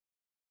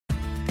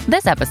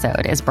This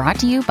episode is brought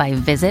to you by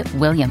Visit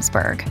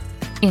Williamsburg.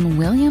 In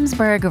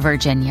Williamsburg,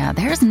 Virginia,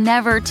 there's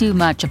never too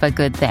much of a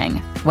good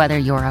thing. Whether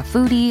you're a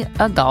foodie,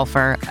 a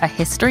golfer, a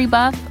history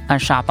buff, a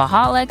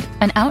shopaholic,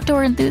 an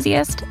outdoor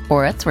enthusiast,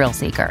 or a thrill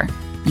seeker,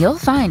 you'll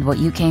find what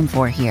you came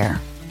for here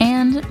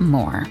and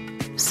more.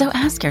 So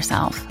ask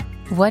yourself,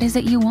 what is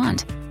it you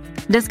want?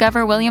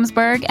 Discover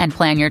Williamsburg and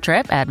plan your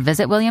trip at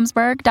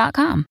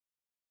visitwilliamsburg.com.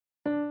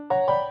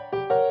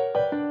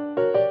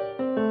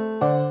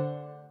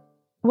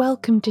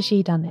 Welcome to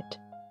She Done It.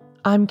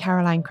 I'm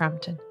Caroline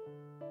Crampton.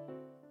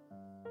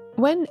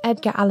 When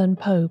Edgar Allan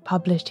Poe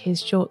published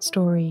his short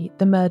story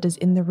The Murders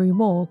in the Rue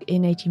Morgue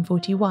in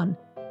 1841,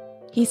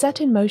 he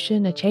set in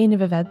motion a chain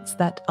of events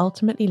that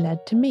ultimately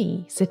led to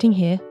me sitting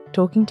here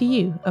talking to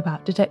you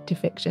about detective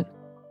fiction.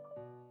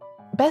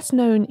 Best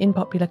known in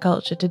popular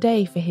culture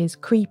today for his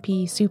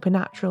creepy,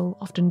 supernatural,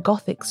 often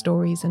gothic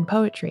stories and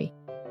poetry,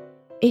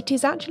 it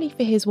is actually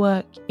for his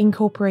work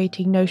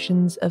incorporating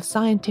notions of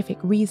scientific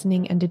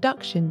reasoning and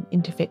deduction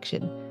into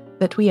fiction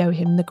that we owe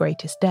him the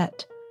greatest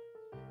debt.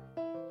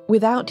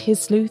 Without his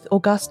sleuth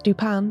Auguste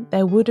Dupin,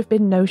 there would have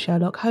been no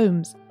Sherlock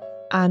Holmes,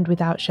 and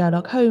without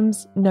Sherlock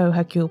Holmes, no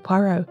Hercule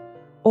Poirot,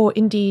 or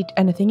indeed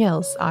anything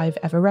else I've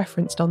ever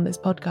referenced on this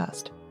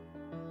podcast.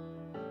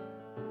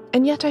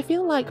 And yet I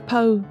feel like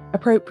Poe,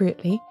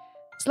 appropriately,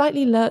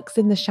 slightly lurks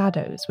in the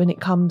shadows when it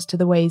comes to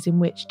the ways in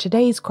which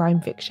today's crime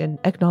fiction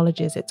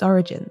acknowledges its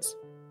origins.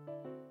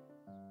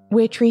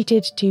 We're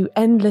treated to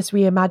endless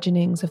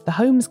reimaginings of the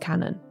Holmes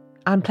canon,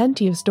 and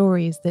plenty of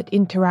stories that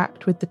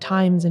interact with the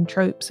times and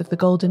tropes of the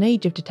golden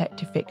age of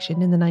detective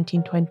fiction in the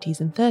 1920s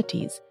and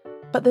 30s,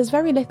 but there's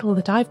very little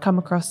that I've come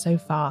across so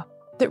far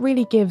that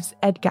really gives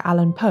Edgar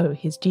Allan Poe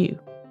his due.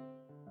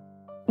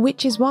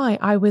 Which is why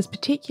I was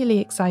particularly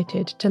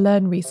excited to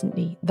learn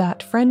recently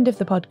that friend of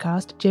the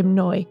podcast, Jim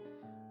Noy,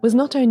 was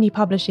not only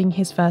publishing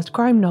his first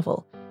crime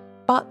novel,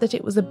 but that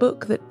it was a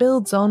book that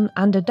builds on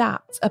and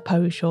adapts a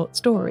Poe short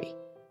story,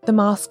 The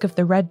Masque of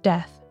the Red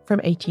Death from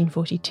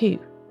 1842.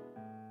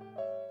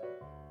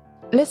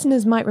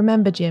 Listeners might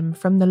remember Jim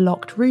from the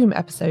Locked Room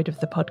episode of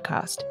the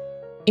podcast,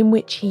 in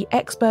which he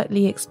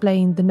expertly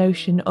explained the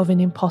notion of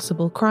an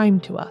impossible crime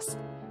to us.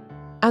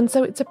 And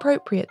so it's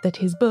appropriate that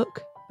his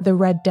book, The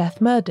Red Death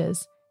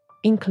Murders,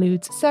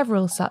 includes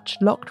several such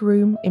locked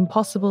room,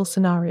 impossible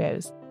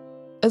scenarios,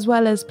 as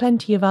well as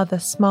plenty of other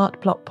smart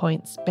plot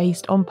points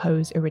based on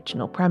Poe's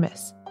original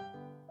premise.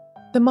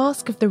 The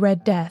Masque of the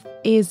Red Death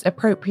is,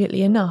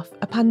 appropriately enough,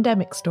 a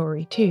pandemic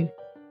story too.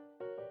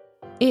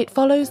 It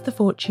follows the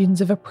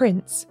fortunes of a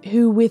prince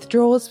who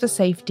withdraws for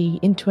safety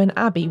into an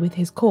abbey with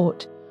his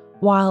court,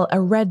 while a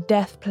Red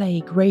Death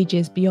plague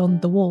rages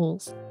beyond the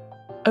walls,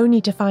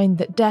 only to find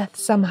that death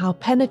somehow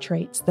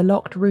penetrates the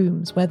locked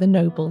rooms where the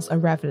nobles are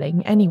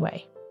revelling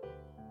anyway.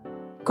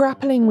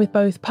 Grappling with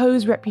both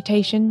Poe's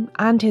reputation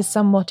and his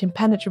somewhat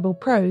impenetrable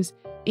prose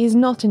is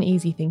not an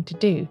easy thing to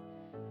do,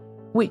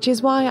 which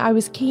is why I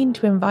was keen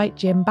to invite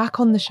Jim back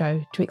on the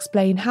show to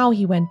explain how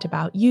he went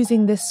about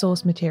using this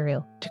source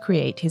material to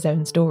create his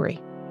own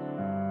story.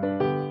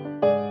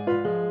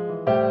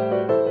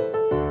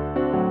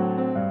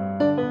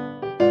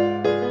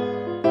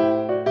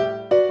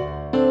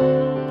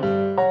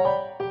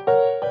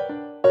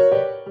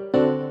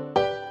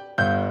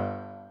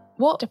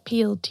 What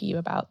appealed to you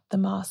about The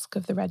Masque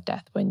of the Red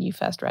Death when you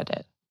first read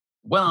it?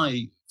 When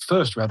I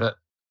first read it,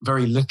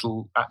 very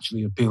little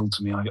actually appealed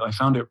to me. I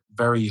found it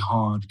very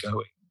hard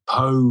going.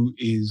 Poe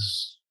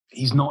he's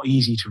not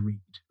easy to read.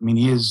 I mean,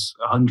 he is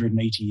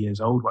 180 years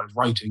old. Well, his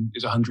writing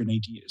is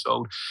 180 years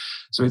old.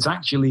 So it's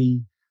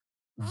actually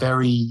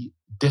very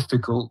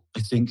difficult, I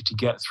think, to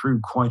get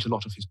through quite a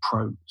lot of his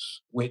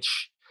prose,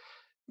 which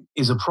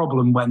is a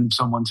problem when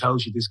someone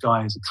tells you this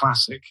guy is a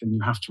classic and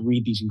you have to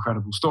read these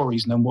incredible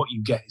stories, and then what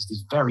you get is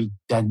this very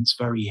dense,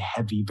 very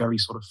heavy, very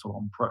sort of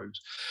full-on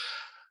prose.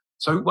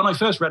 So when I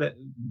first read it,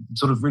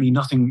 sort of really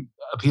nothing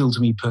appealed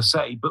to me per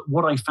se, but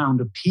what I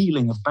found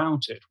appealing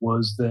about it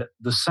was that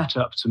the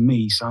setup to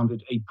me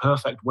sounded a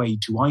perfect way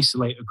to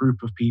isolate a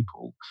group of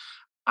people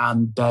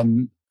and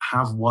then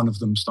have one of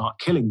them start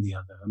killing the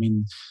other. I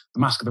mean,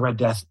 The Masque of the Red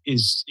Death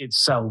is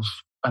itself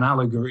an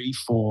allegory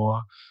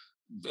for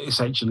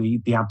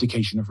essentially the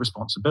abdication of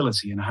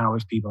responsibility and how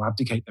if people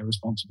abdicate their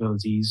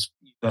responsibilities,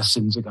 their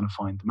sins are going to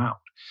find them out.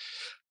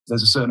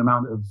 There's a certain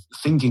amount of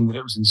thinking that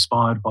it was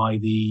inspired by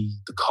the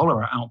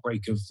cholera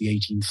outbreak of the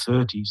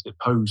 1830s that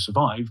Poe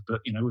survived,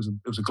 but it was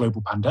a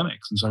global pandemic,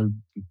 and so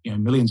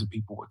millions of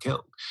people were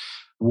killed.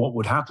 What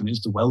would happen is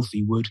the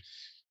wealthy would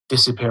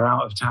disappear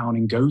out of town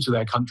and go to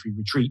their country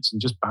retreats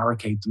and just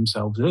barricade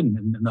themselves in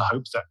the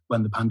hopes that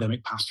when the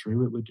pandemic passed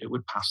through, it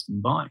would pass them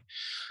by.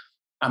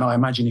 And I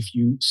imagine if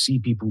you see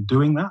people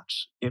doing that,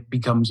 it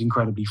becomes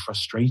incredibly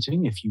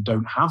frustrating if you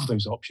don't have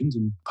those options.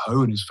 And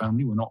Poe and his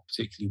family were not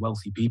particularly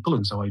wealthy people,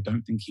 and so I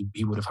don't think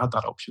he would have had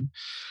that option.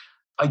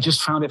 I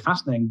just found it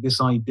fascinating,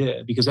 this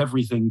idea, because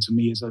everything to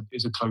me is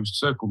a closed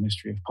circle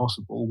mystery if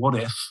possible. What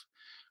if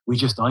we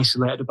just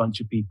isolated a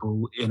bunch of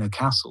people in a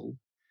castle?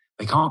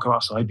 They can't go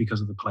outside because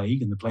of the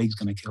plague, and the plague's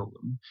going to kill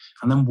them.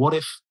 And then what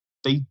if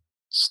they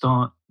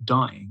start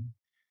dying?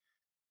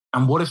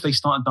 And what if they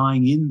start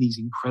dying in these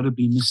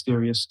incredibly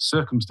mysterious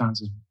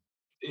circumstances?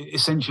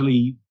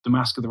 Essentially, the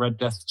Mask of the Red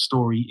Death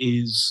story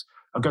is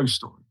a ghost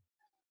story.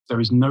 There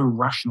is no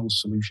rational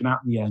solution. At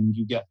the end,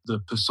 you get the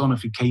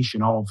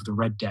personification of the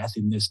Red Death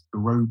in this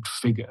robed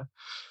figure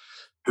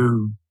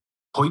who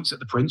points at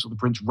the prince, or the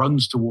prince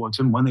runs towards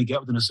him. When they get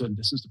within a certain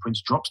distance, the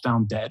prince drops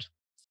down dead.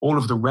 All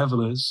of the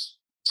revelers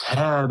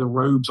tear the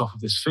robes off of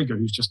this figure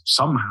who's just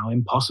somehow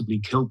impossibly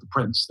killed the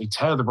prince. They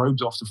tear the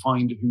robes off to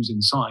find who's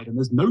inside, and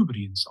there's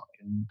nobody inside.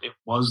 And it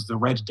was the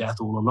Red Death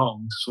all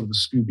along, sort of a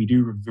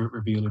Scooby-Doo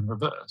reveal in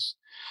reverse.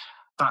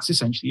 That's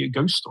essentially a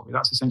ghost story.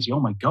 That's essentially, oh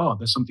my God,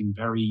 there's something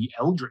very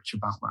eldritch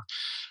about that.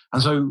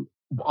 And so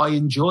I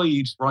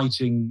enjoyed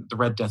writing the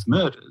Red Death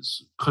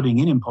murders, putting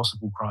in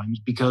impossible crimes,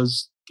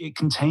 because it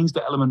contains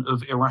the element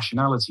of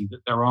irrationality,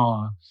 that there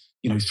are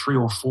 3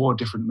 or 4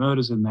 different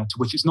murders in there, to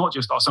which it's not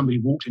just, somebody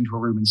walked into a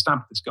room and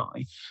stabbed this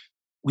guy.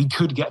 We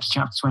could get to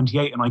chapter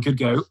 28 and I could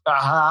go,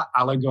 aha,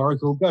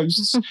 allegorical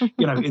ghosts.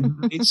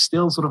 It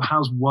still sort of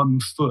has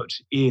one foot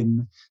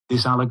in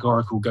this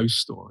allegorical ghost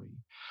story.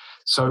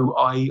 So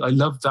I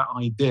love that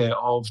idea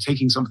of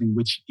taking something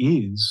which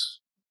is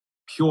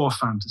pure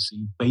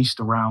fantasy based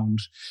around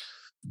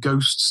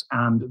ghosts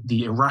and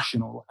the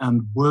irrational,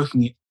 and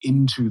working it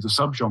into the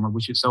subgenre,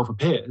 which itself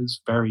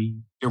appears very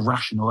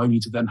irrational, only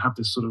to then have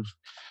this sort of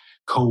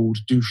cold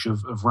douche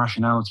of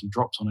rationality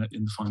dropped on it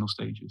in the final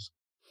stages.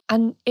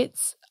 And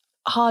it's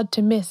hard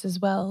to miss as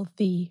well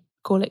the,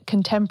 call it,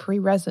 contemporary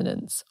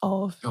resonance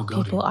of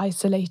people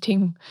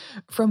isolating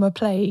from a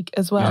plague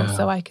as well. Yeah.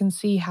 So I can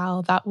see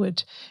how that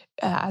would,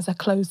 as a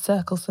closed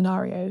circle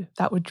scenario,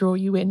 that would draw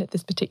you in at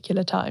this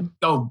particular time.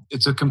 Oh,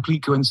 it's a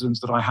complete coincidence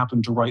that I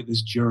happened to write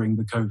this during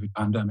the COVID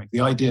pandemic.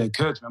 The idea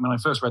occurred to me, I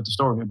first read the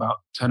story about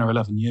 10 or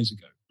 11 years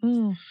ago.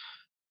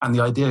 And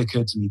the idea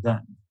occurred to me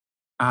then.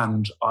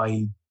 And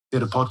I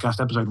did a podcast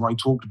episode where I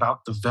talked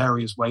about the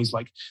various ways,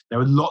 like there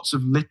are lots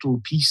of little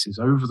pieces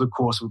over the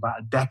course of about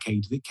a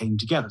decade that came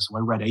together. So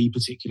I read a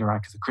particular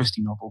Agatha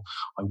Christie novel.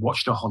 I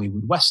watched a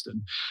Hollywood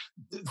Western.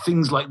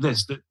 Things like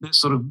this, that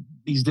sort of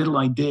these little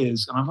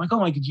ideas. And I'm like,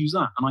 I could use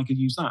that, and I could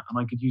use that, and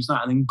I could use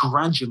that. And then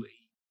gradually,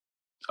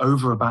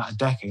 over about a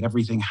decade,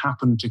 everything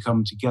happened to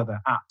come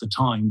together at the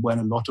time when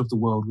a lot of the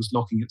world was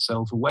locking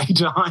itself away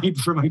to hide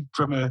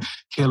from a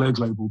killer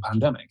global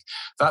pandemic.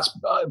 That's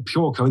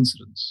pure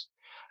coincidence.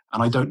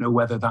 And I don't know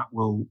whether that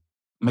will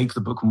make the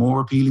book more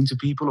appealing to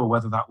people or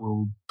whether that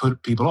will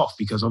put people off,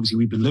 because obviously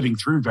we've been living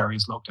through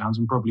various lockdowns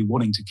and probably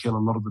wanting to kill a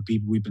lot of the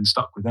people we've been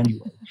stuck with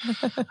anyway.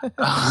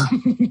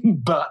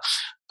 But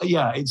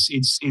yeah,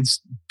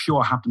 it's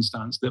pure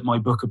happenstance that my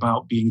book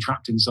about being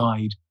trapped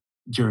inside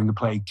during the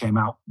plague came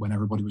out when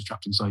everybody was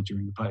trapped inside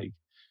during the plague.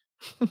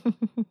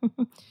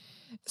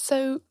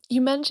 So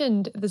you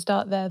mentioned at the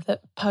start there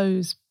that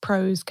Poe's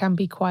prose can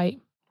be quite,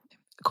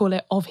 call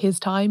it, of his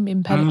time,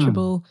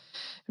 impenetrable,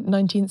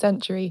 19th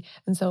century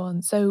and so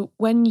on. So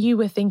when you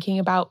were thinking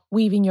about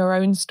weaving your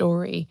own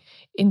story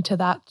into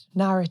that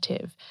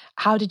narrative,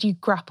 how did you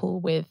grapple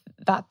with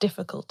that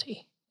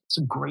difficulty? It's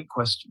a great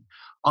question.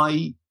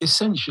 I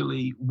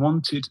essentially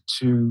wanted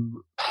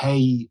to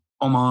pay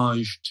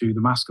homage to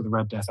The Mask of the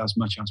Red Death as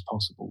much as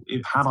possible.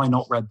 Had I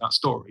not read that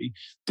story,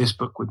 this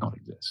book would not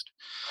exist.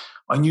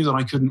 I knew that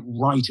I couldn't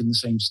write in the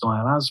same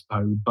style as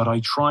Poe, but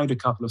I tried a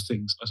couple of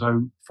things.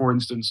 So, for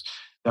instance,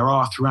 there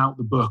are throughout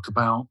the book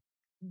about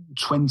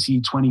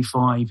 20,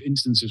 25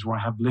 instances where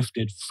I have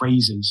lifted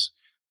phrases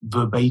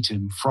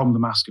verbatim from The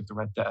Mask of the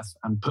Red Death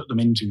and put them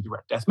into the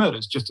Red Death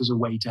murders, just as a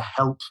way to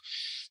help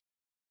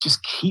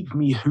just keep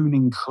me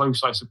hooning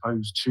close, I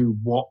suppose, to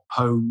what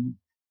Poe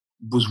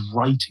was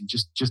writing,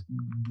 just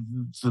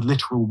the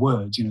literal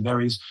words.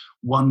 There is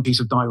one piece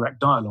of direct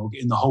dialogue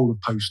in the whole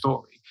of Poe's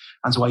story.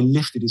 And so I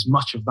lifted as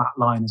much of that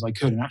line as I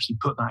could and actually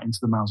put that into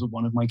the mouths of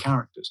one of my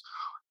characters.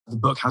 The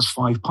book has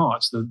 5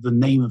 parts. The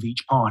name of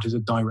each part is a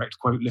direct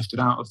quote lifted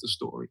out of the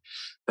story.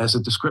 There's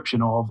a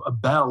description of a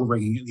bell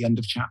ringing at the end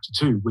of chapter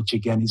 2, which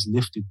again is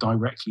lifted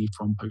directly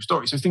from Poe's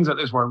story. So things like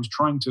this where I was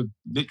trying to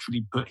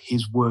literally put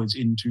his words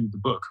into the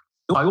book.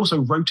 I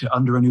also wrote it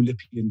under an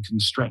Oulipian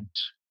constraint,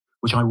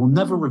 which I will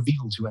never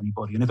reveal to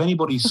anybody. And if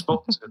anybody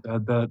spots it,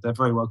 they're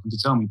very welcome to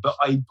tell me. But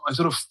I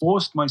sort of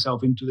forced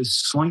myself into this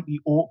slightly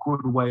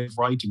awkward way of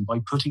writing by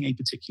putting a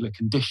particular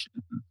condition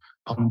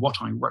upon what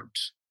I wrote.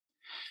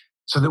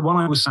 So that when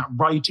I was sat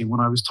writing,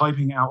 when I was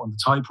typing it out on the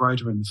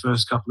typewriter in the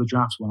first couple of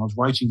drafts, when I was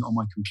writing it on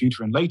my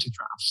computer in later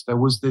drafts, there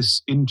was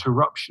this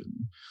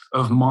interruption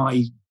of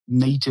my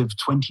native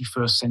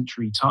 21st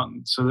century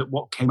tongue, so that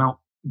what came out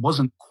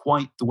wasn't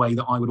quite the way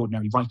that I would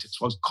ordinarily write it.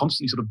 So I was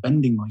constantly sort of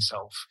bending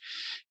myself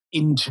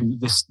into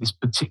this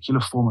particular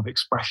form of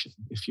expression,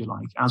 if you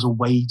like, as a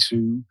way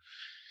to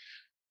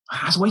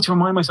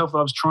remind myself that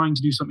I was trying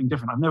to do something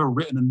different. I've never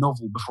written a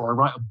novel before. I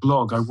write a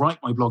blog. I write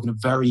my blog in a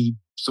very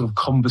sort of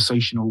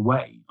conversational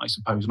way, I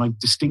suppose. And I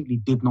distinctly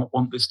did not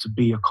want this to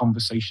be a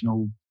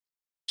conversational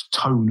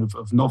tone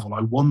of novel.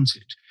 I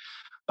wanted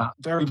that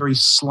very, very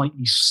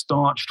slightly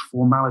starched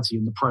formality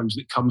in the prose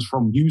that comes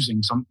from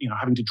using some,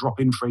 having to drop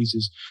in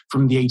phrases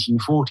from the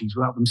 1840s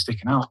without them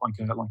sticking out like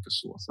a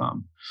sore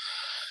thumb.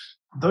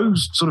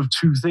 Those sort of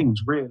two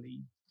things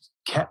really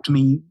kept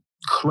me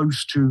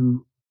close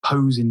to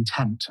Poe's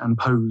intent and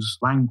Poe's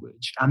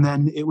language. And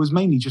then it was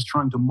mainly just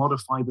trying to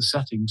modify the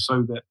setting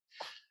so that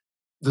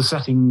the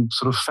setting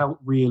sort of felt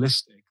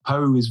realistic.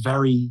 Poe is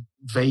very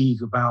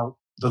vague about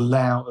the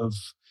layout of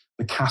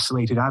the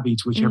castellated abbey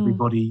to which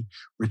everybody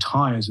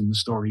retires in the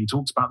story. He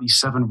talks about these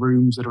 7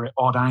 rooms that are at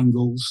odd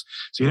angles.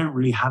 So you don't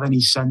really have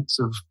any sense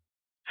of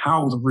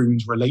how the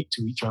rooms relate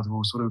to each other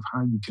or sort of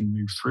how you can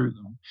move through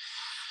them.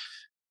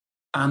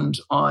 And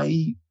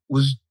I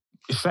was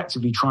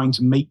effectively trying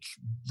to make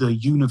the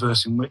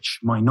universe in which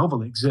my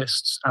novel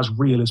exists as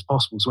real as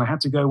possible. So I had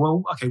to go,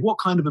 well, okay, what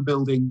kind of a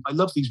building? I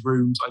love these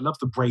rooms. I love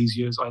the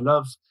braziers. I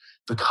love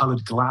the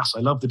coloured glass. I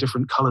love the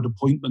different coloured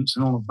appointments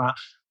and all of that.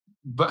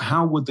 But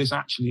how would this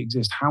actually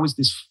exist? How is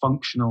this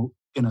functional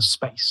in a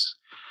space?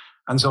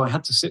 And so I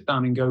had to sit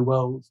down and go,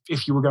 well,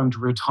 if you were going to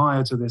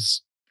retire to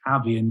this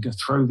abbey and go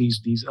throw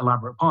these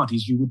elaborate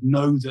parties, you would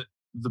know that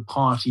the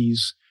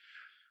parties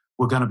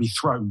were going to be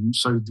thrown,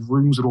 so the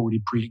rooms would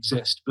already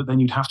pre-exist. But then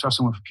you'd have to have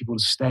somewhere for people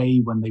to stay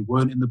when they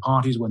weren't in the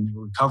parties, when they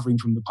were recovering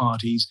from the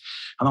parties.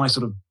 And then I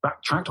sort of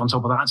backtracked on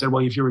top of that and said,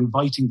 well, if you're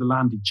inviting the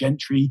landed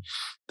gentry,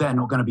 they're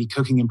not going to be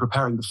cooking and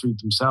preparing the food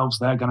themselves.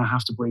 They're going to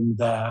have to bring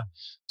their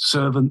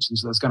servants, and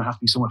so there's going to have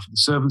to be somewhere for the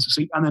servants to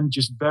sleep. And then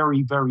just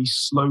very, very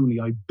slowly,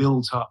 I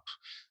built up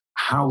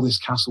how this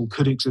castle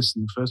could exist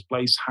in the first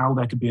place, how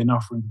there could be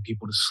enough room for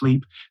people to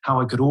sleep, how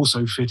I could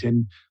also fit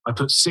in, I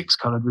put 6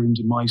 coloured rooms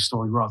in my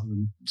story rather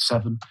than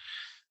 7.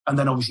 And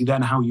then obviously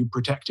then how you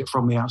protect it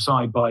from the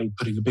outside by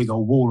putting a big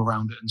old wall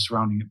around it and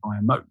surrounding it by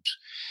a moat.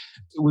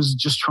 It was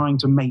just trying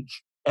to make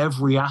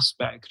every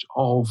aspect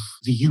of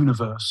the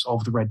universe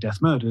of the Red Death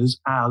murders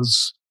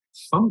as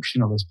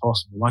functional as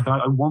possible. Like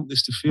I want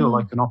this to feel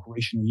like an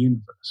operational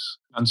universe.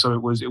 And so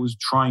it was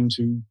trying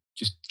to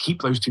just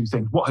keep those two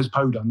things. What has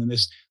Poe done in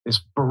this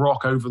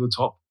baroque,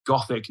 over-the-top,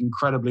 gothic,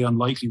 incredibly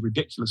unlikely,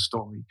 ridiculous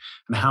story?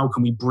 And how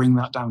can we bring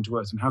that down to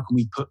earth? And how can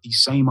we put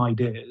these same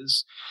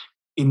ideas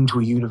into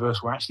a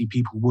universe where actually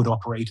people would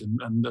operate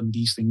and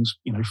these things,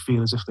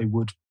 feel as if they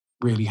would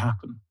really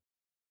happen?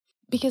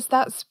 Because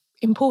that's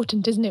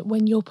important, isn't it,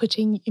 when you're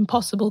putting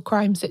impossible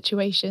crime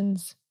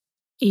situations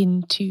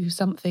into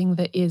something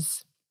that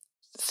is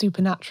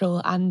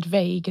supernatural and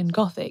vague and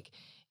gothic.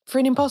 For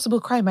an impossible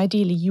crime,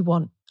 ideally you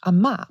want a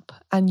map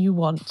and you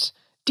want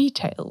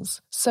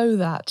details so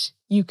that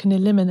you can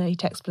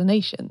eliminate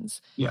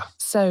explanations. Yeah.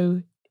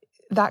 So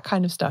that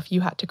kind of stuff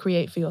you had to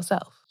create for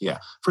yourself. Yeah.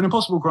 For an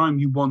impossible crime,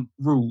 you want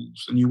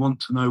rules and you want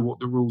to know what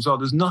the rules are.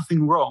 There's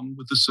nothing wrong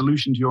with the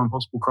solution to your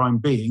impossible crime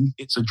being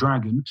it's a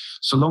dragon,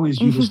 so long as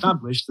you've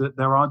established that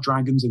there are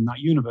dragons in that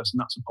universe and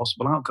that's a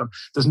possible outcome.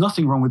 There's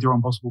nothing wrong with your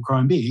impossible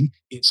crime being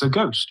it's a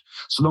ghost,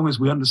 so long as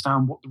we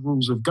understand what the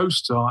rules of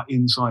ghosts are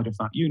inside of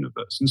that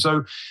universe. And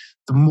so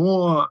the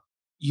more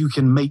you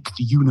can make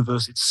the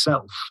universe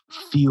itself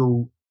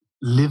feel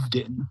lived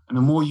in, and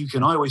the more you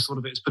can, I always thought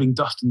of it as putting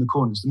dust in the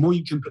corners, the more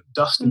you can put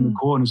dust in the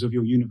corners of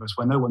your universe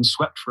where no one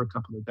swept for a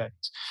couple of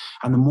days,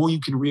 and the more you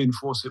can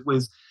reinforce it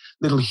with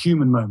little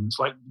human moments.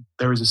 Like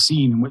there is a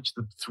scene in which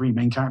the 3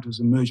 main characters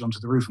emerge onto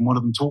the roof and one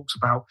of them talks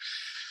about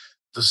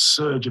the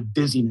surge of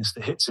dizziness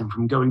that hits him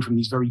from going from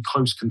these very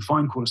close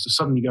confined quarters to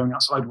suddenly going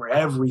outside where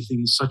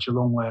everything is such a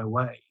long way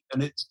away.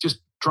 And it's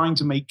just trying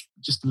to make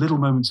just little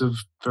moments of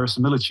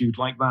verisimilitude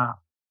like that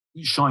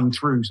shine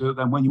through, so that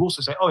then when you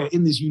also say, oh yeah,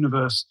 in this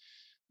universe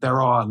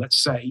there are,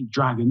 let's say,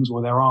 dragons,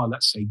 or there are,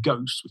 let's say,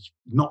 ghosts, which is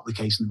not the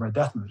case in the Red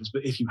Death murders,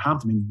 but if you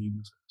have them in the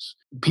universe,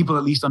 people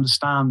at least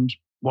understand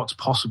what's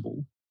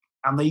possible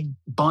and they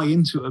buy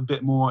into it a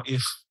bit more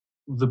if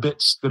the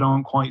bits that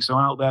aren't quite so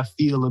out there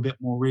feel a bit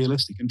more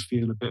realistic and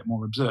feel a bit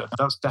more absurd.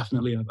 That's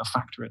definitely a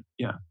factor in,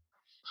 yeah.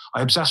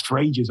 I obsessed for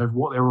ages over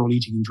what they were all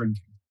eating and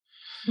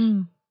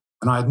drinking.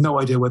 And I had no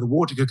idea where the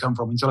water could come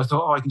from until I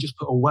thought, I can just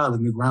put a well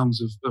in the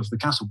grounds of the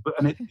castle.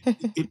 And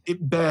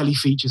it barely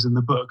features in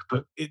the book,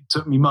 but it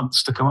took me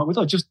months to come up with,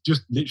 just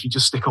literally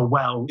just stick a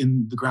well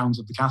in the grounds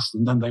of the castle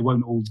and then they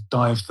won't all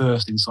die of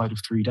thirst inside of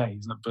 3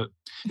 days. But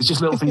it's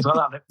just little things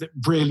like that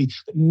really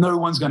that no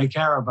one's going to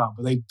care about,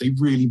 but they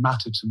really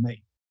matter to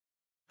me.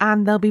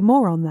 And there'll be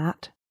more on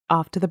that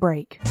after the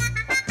break.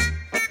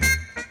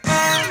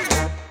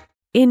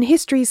 In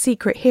History's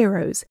Secret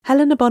Heroes,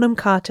 Helena Bonham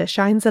Carter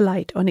shines a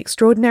light on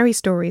extraordinary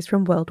stories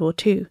from World War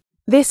II.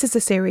 This is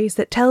a series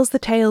that tells the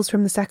tales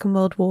from the Second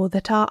World War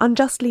that are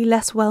unjustly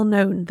less well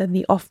known than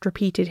the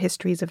oft-repeated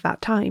histories of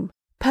that time.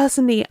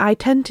 Personally, I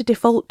tend to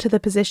default to the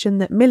position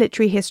that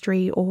military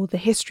history, or the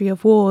history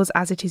of wars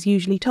as it is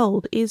usually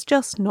told, is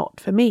just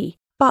not for me.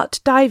 But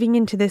diving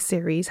into this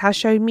series has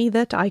shown me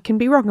that I can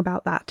be wrong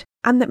about that,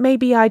 and that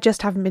maybe I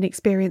just haven't been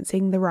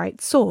experiencing the right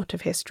sort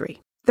of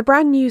history. The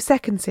brand new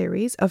second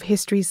series of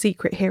History's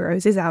Secret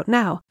Heroes is out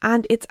now,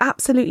 and it's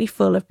absolutely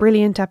full of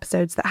brilliant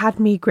episodes that had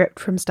me gripped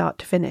from start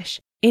to finish.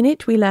 In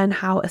it, we learn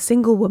how a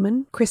single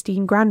woman,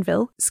 Christine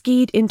Granville,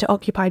 skied into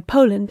occupied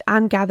Poland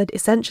and gathered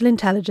essential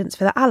intelligence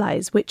for the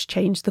Allies, which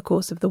changed the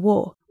course of the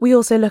war. We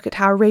also look at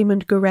how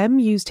Raymond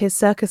Gurem used his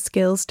circus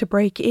skills to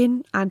break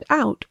in and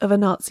out of a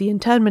Nazi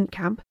internment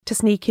camp to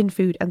sneak in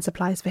food and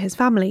supplies for his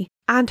family,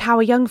 and how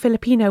a young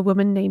Filipino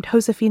woman named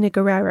Josefina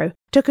Guerrero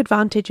took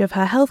advantage of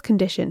her health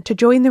condition to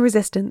join the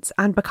resistance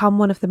and become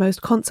one of the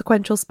most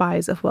consequential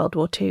spies of World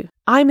War II.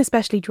 I'm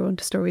especially drawn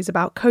to stories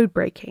about code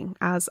breaking,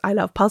 as I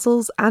love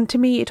puzzles, and to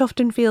me it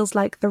often feels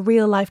like the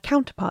real-life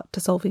counterpart to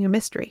solving a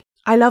mystery.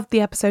 I loved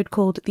the episode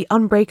called The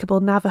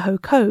Unbreakable Navajo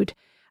Code,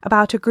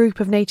 about a group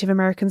of Native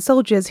American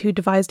soldiers who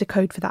devised a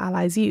code for the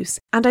Allies' use.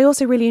 And I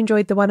also really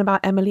enjoyed the one about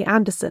Emily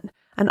Anderson,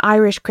 an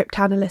Irish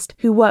cryptanalyst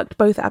who worked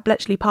both at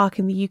Bletchley Park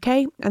in the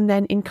UK and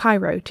then in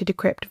Cairo to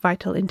decrypt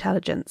vital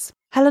intelligence.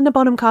 Helena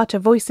Bonham Carter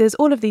voices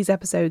all of these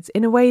episodes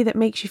in a way that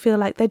makes you feel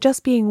like they're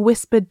just being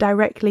whispered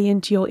directly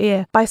into your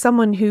ear by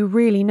someone who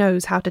really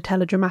knows how to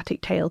tell a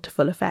dramatic tale to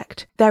full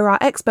effect. There are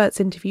experts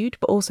interviewed,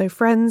 but also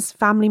friends,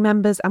 family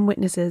members and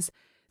witnesses,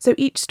 so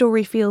each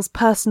story feels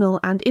personal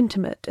and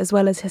intimate as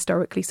well as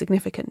historically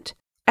significant.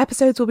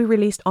 Episodes will be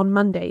released on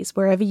Mondays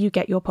wherever you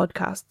get your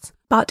podcasts.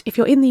 But if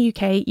you're in the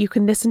UK, you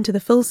can listen to the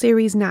full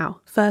series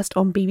now, first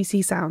on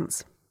BBC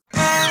Sounds.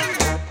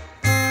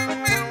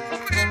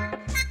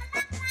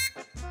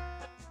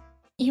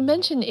 You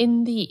mentioned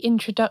in the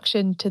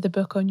introduction to the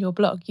book on your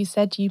blog, you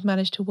said you've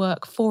managed to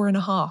work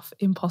 4.5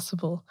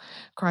 impossible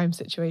crime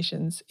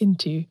situations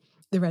into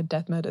the Red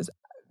Death murders.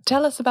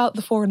 Tell us about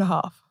the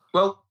 4.5.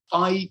 Well,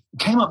 I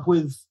came up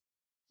with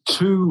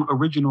 2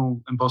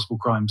 original impossible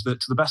crimes that,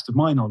 to the best of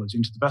my knowledge,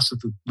 and to the best of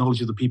the knowledge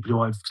of the people who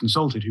I've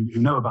consulted, who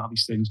know about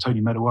these things,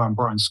 Tony Medawar and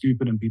Brian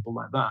Scoopin and people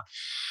like that,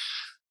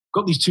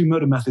 got these 2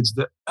 murder methods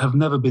that have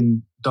never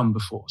been done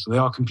before. So they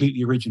are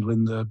completely original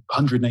in the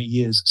 108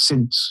 years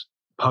since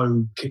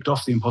Poe kicked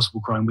off the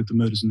impossible crime with the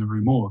murders in the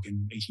Rue Morgue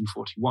in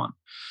 1841.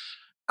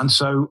 And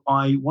so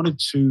I wanted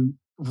to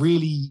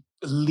really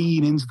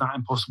lean into that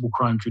impossible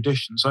crime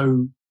tradition.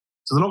 So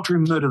the locked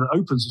room murder that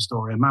opens the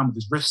story, a man with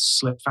his wrists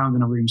slit, found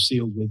in a room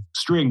sealed with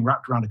string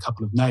wrapped around a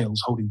couple of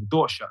nails holding the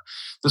door shut.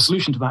 The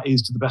solution to that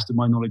is, to the best of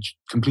my knowledge,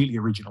 completely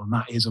original, and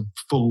that is a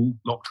full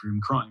locked room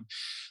crime.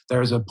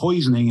 There is a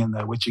poisoning in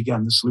there, which,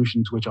 again, the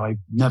solution to which I've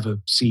never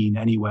seen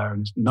anywhere,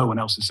 and no one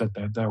else has said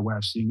they're aware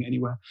of seeing it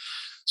anywhere.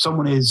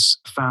 Someone is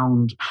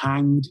found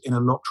hanged in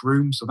a locked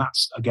room, so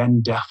that's,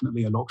 again,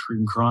 definitely a locked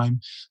room crime.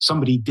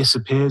 Somebody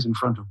disappears in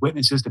front of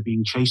witnesses. They're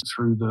being chased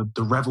through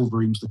the revel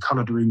rooms, the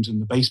coloured rooms in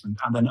the basement,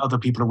 and then other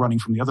people are running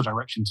from the other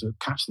direction to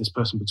catch this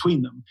person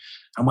between them.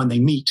 And when they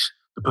meet,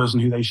 the person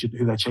who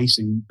they're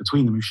chasing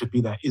between them, who should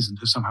be there, isn't,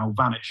 has somehow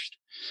vanished.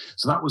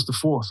 So that was the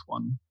 4th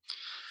one.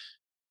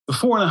 The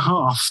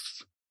 4.5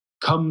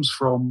 comes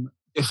from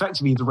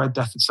effectively the Red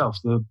Death itself,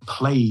 the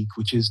plague,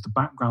 which is the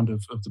background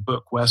of the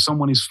book, where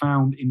someone is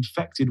found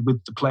infected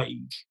with the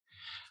plague,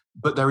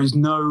 but there is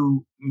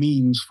no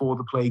means for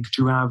the plague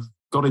to have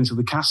got into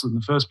the castle in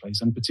the first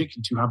place, and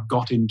particularly to have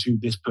got into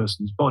this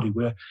person's body.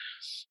 We're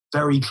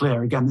very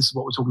clear, again, this is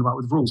what we're talking about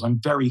with rules, I'm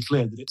very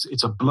clear that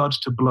it's a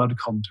blood-to-blood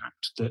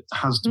contact that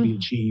has to be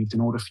achieved in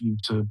order for you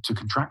to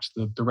contract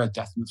the Red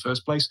Death in the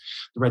first place.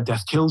 The Red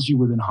Death kills you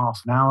within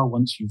half an hour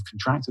once you've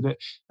contracted it,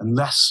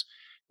 unless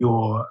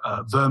you're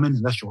vermin,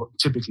 unless you're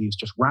typically it's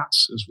just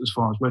rats as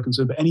far as we're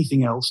concerned, but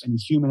anything else, any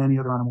human, any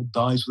other animal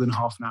dies within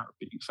half an hour of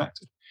being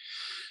infected.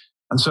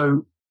 And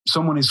so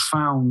someone is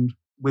found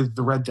with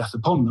the Red Death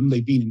upon them,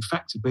 they've been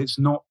infected, but it's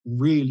not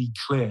really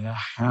clear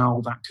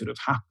how that could have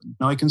happened.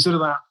 Now, I consider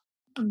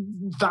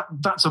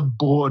that's a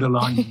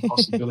borderline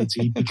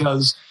impossibility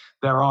because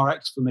there are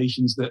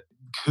explanations that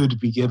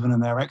could be given,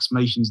 and there are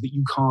explanations that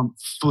you can't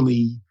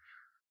fully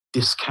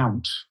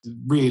discount,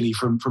 really,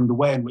 from the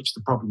way in which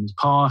the problem is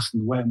passed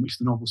and the way in which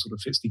the novel sort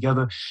of fits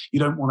together. You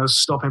don't want to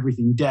stop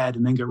everything dead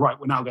and then go, right,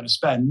 we're now going to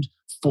spend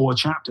 4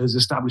 chapters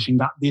establishing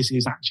that this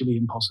is actually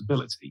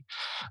impossibility.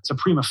 It's a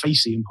prima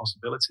facie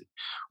impossibility,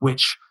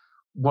 which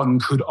one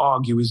could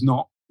argue is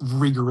not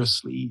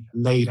rigorously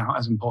laid out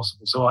as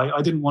impossible. So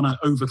I didn't want to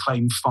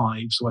overclaim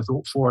 5, so I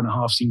thought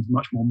 4.5 seemed a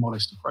much more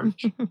modest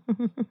approach.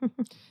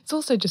 It's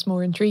also just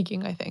more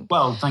intriguing, I think.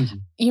 Well, thank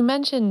you. You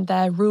mentioned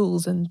their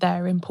rules and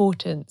their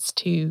importance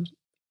to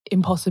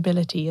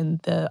impossibility and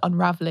the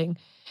unravelling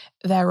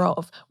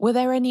thereof. Were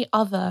there any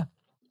other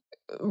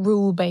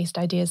rule-based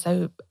ideas,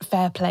 so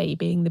fair play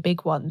being the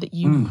big one, that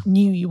you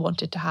knew you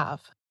wanted to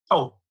have?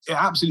 Oh, it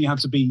absolutely had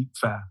to be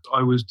fair.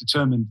 I was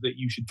determined that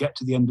you should get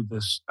to the end of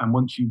this, and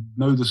once you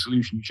know the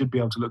solution, you should be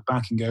able to look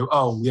back and go,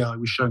 oh, yeah, I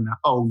was shown that.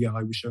 Oh, yeah,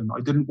 I was shown that.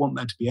 I didn't want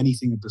there to be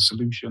anything of the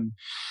solution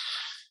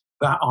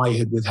that I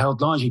had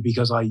withheld, largely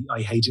because I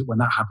hate it when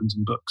that happens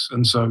in books.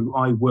 And so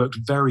I worked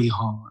very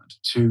hard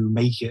to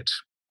make it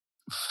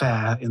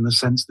fair in the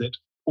sense that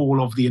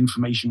all of the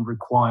information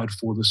required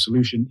for the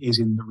solution is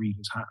in the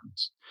reader's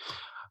hands.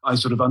 I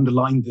sort of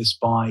underlined this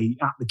by,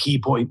 at the key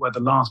point where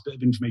the last bit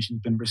of information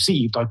has been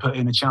received, I put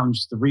in a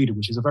challenge to the reader,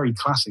 which is a very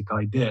classic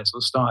idea. So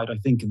it started, I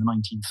think, in the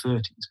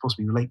 1930s,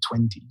 possibly the late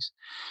 20s,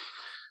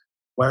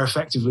 where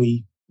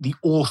effectively the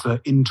author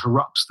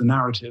interrupts the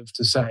narrative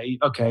to say,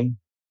 okay,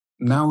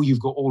 now you've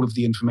got all of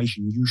the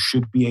information. You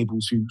should be able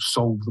to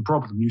solve the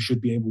problem. You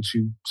should be able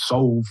to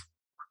solve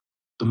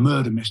the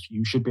murder mystery.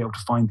 You should be able to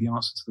find the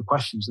answer to the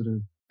questions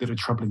that are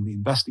troubling the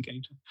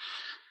investigator.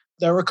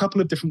 There are a couple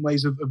of different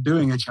ways of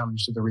doing a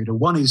challenge to the reader.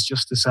 One is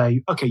just to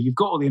say, okay, you've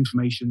got all the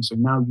information, so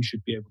now you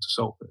should be able to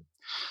solve it.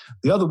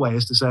 The other way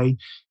is to say,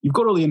 you've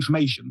got all the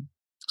information,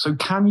 so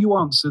can you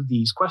answer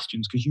these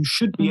questions? Because you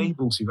should be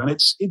able to. And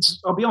it's,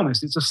 I'll be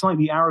honest, it's a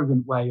slightly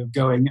arrogant way of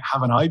going,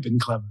 haven't I been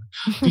clever?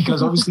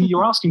 Because obviously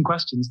you're asking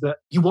questions that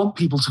you want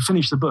people to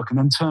finish the book and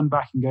then turn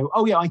back and go,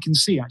 oh yeah, I can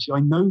see actually,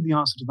 I know the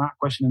answer to that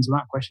question and to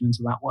that question and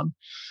to that one.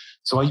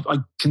 So I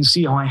can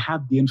see how I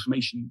had the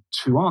information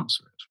to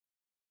answer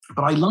it.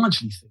 But I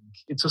largely think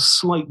it's a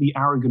slightly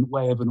arrogant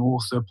way of an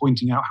author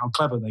pointing out how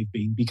clever they've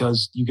been,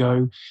 because you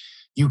go,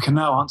 you can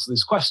now answer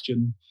this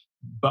question,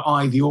 but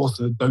I, the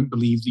author, don't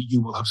believe that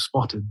you will have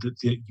spotted that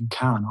you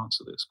can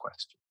answer this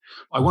question.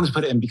 I wanted to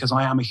put it in because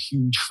I am a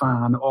huge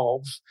fan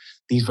of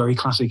these very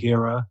classic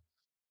era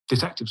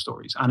detective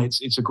stories, and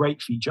it's a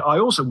great feature. I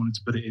also wanted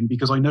to put it in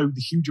because I know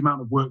the huge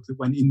amount of work that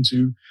went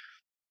into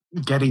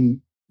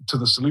getting to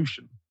the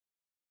solution.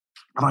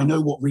 And I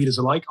know what readers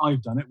are like.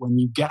 I've done it. When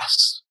you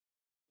guess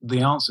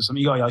the answer,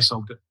 something, oh, yeah, I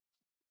solved it.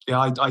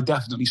 Yeah, I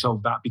definitely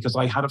solved that, because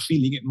I had a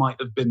feeling it might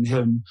have been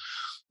him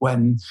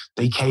when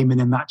they came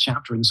in that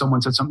chapter and someone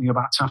said something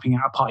about tapping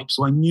out a pipe.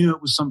 So I knew it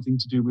was something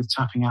to do with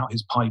tapping out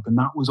his pipe. And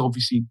that was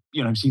obviously,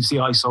 see,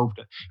 I solved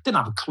it. Didn't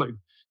have a clue.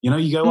 You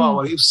go, oh,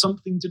 well, it was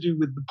something to do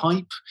with the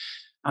pipe.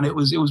 And it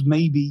was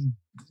maybe,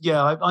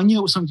 yeah, I knew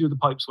it was something to do with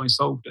the pipe, so I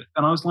solved it.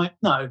 And I was like,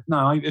 no,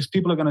 if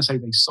people are going to say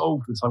they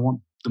solved this, I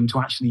want them to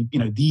actually,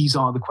 these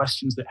are the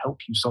questions that help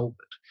you solve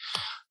it.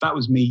 That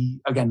was me,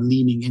 again,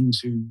 leaning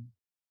into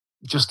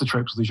just the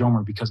tropes of the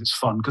genre because it's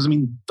fun. Because,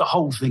 the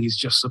whole thing is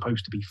just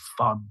supposed to be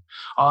fun.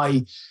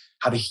 I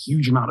had a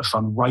huge amount of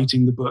fun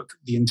writing the book.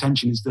 The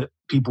intention is that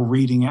people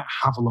reading it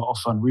have a lot of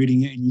fun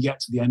reading it, and you get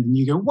to the end and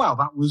you go, wow,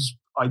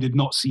 I did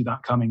not see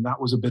that coming.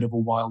 That was a bit of a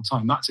wild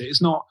time. That's it.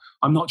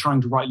 I'm not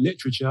trying to write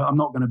literature. I'm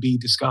not going to be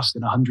discussed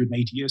in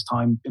 180 years'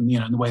 time in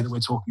the way that we're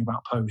talking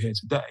about Poe here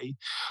today.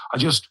 I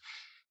just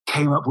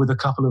came up with a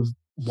couple of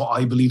what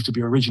I believe to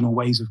be original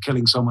ways of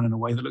killing someone in a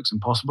way that looks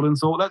impossible, and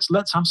thought,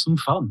 let's have some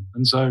fun.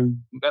 And so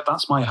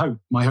that's my hope.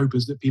 My hope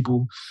is that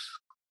people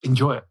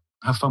enjoy it,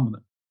 have fun with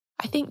it.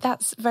 I think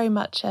that's very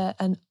much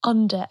an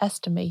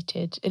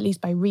underestimated, at least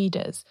by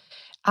readers,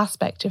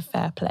 aspect of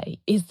Fair Play,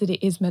 is that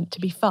it is meant to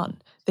be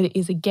fun, that it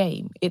is a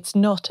game. It's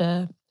not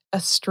a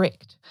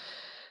strict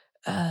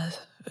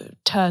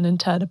turn and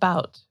turn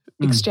about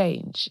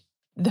exchange.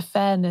 The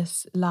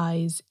fairness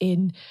lies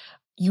in,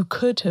 you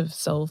could have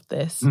solved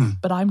this,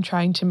 but I'm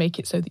trying to make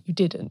it so that you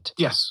didn't.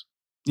 Yes,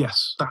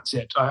 that's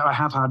it.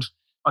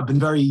 I've been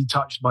very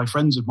touched by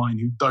friends of mine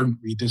who don't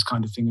read this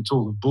kind of thing at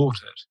all, have bought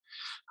it.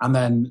 And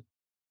then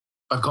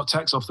I've got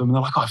texts off them and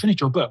they're like, oh, I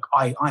finished your book.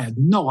 I had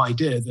no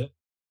idea that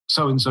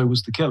so-and-so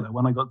was the killer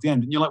when I got to the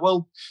end. And you're like,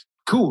 well,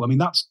 cool.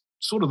 That's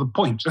sort of the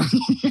point.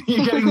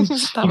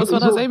 That was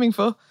what I was aiming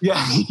for.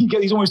 Yeah, you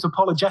get these almost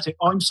apologetic,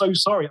 I'm so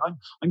sorry.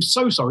 I'm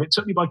so sorry. It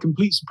took me by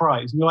complete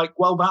surprise. And you're like,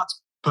 well,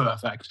 that's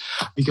perfect,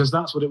 because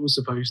that's what it was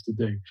supposed to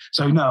do.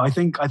 So no, I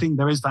think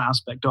there is that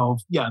aspect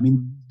of,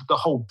 the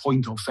whole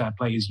point of Fair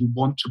Play is you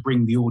want to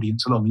bring the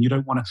audience along, and you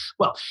don't want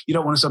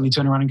to suddenly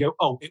turn around and go,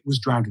 oh, it was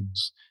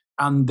dragons.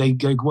 And they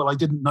go, well, I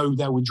didn't know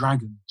there were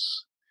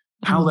dragons.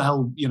 How the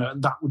hell,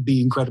 that would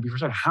be incredibly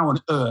frustrating. How on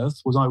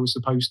earth was I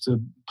supposed to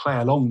play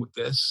along with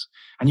this?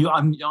 And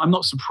I'm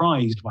not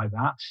surprised by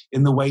that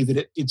in the way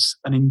that it's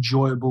an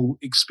enjoyable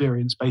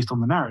experience based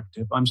on the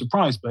narrative. I'm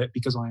surprised by it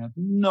because I had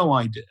no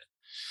idea.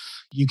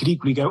 You could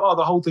equally go, oh,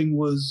 the whole thing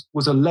was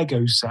a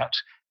Lego set,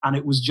 and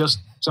it was just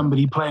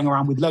somebody playing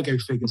around with Lego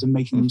figures and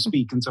making them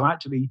speak. And so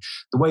actually,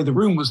 the way the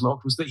room was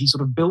locked was that he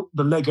sort of built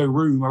the Lego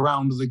room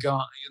around the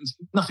guy. And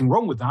nothing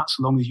wrong with that,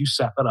 so long as you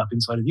set that up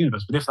inside of the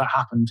universe. But if that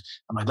happened,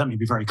 and let me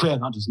be very clear,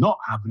 that does not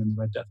happen in the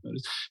Red Death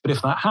murders. But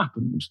if that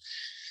happened,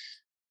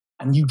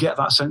 and you get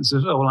that sense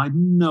of, oh, well, I had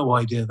no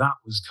idea that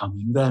was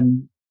coming,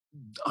 then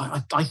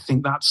I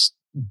think that's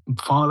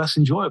far less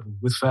enjoyable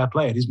with Fair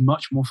Play. It is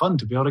much more fun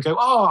to be able to go,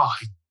 oh,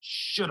 I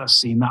should have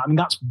seen that.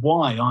 That's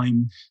why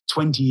I'm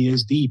 20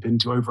 years deep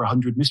into over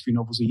 100 mystery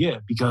novels a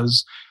year,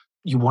 because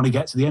you want to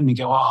get to the end and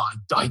go, oh,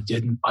 I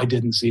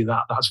didn't see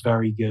that. That's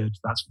very good.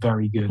 That's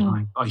very good.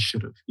 I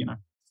should have,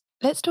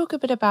 Let's talk a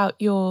bit about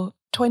your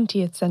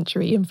 20th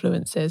century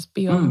influences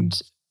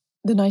beyond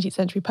the 19th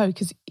century Poe,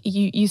 because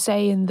you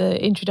say in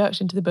the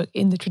introduction to the book,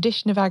 in the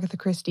tradition of Agatha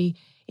Christie,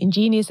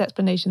 ingenious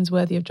explanations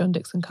worthy of John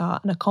Dickson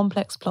Carr, and a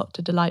complex plot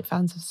to delight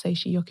fans of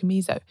Seishi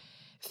Yoshimizu.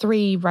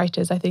 3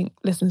 writers I think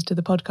listeners to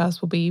the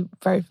podcast will be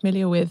very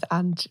familiar with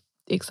and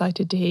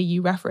excited to hear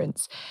you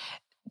reference.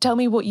 Tell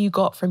me what you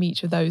got from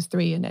each of those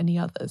 3 and any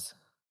others.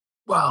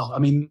 Well,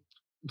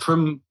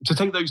 to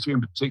take those 3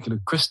 in particular,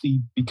 Christie,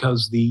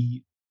 because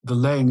the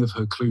laying of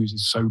her clues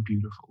is so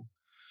beautiful.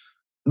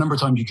 A number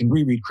of times you can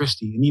reread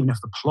Christie, and even if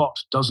the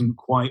plot doesn't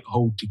quite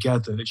hold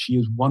together, she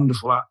is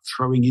wonderful at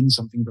throwing in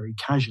something very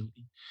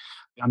casually.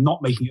 I'm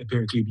not making it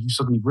appear a clue, but you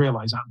suddenly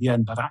realize at the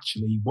end that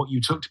actually what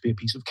you took to be a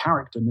piece of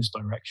character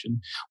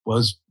misdirection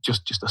was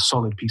just a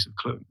solid piece of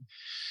cluing.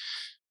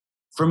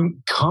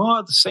 From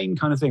Carr, the same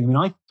kind of thing. I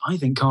mean, I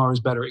think Carr is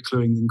better at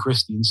cluing than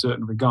Christie in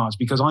certain regards,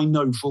 because I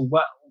know full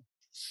well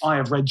I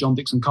have read John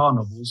Dixon Carr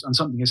novels and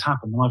something has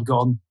happened and I've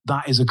gone,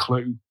 that is a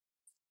clue.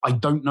 I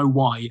don't know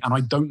why, and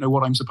I don't know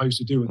what I'm supposed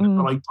to do with it,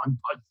 but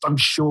I'm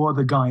sure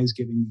the guy is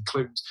giving me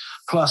clues.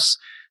 Plus,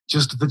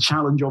 just the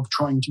challenge of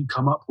trying to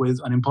come up with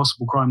an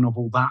impossible crime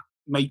novel that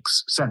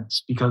makes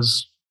sense,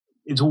 because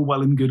it's all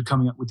well and good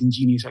coming up with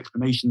ingenious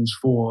explanations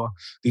for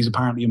these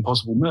apparently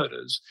impossible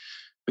murders,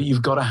 but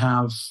you've got to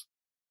have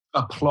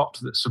a plot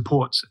that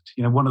supports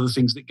it. One of the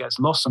things that gets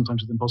lost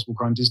sometimes with impossible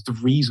crimes is the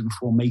reason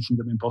for making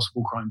them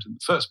impossible crimes in the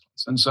first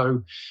place. And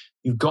so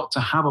you've got to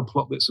have a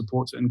plot that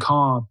supports it. And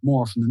Carr,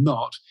 more often than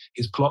not,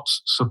 his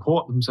plots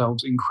support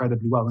themselves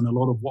incredibly well. And a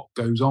lot of what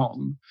goes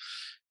on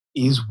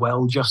is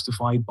well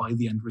justified by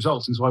the end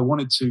result. And so I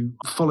wanted to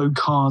follow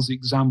Carr's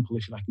example,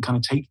 if you like, and kind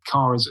of take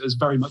Carr as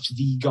very much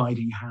the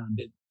guiding hand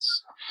in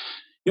this.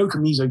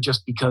 Yokomizo,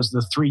 just because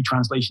the 3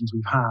 translations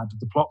we've had,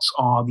 the plots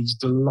are these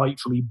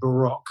delightfully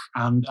baroque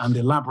and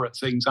elaborate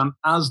things. And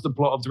as the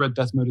plot of the Red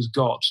Death Murders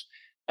got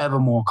ever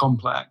more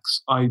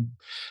complex, I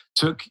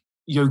took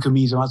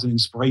Yokomizo as an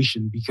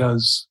inspiration,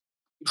 because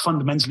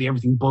fundamentally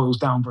everything boils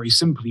down very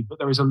simply, but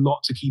there is a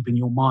lot to keep in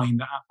your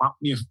mind.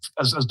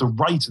 As the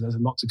writer, there's a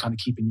lot to kind of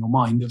keep in your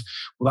mind of,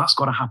 well, that's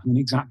got to happen in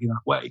exactly that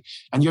way.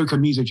 And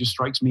Yokomizo just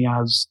strikes me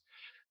as,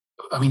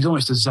 he's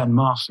almost a Zen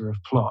master of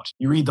plot.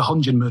 You read the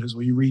Honjin Murders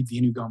or you read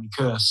the Inugami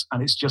Curse,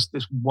 and it's just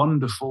this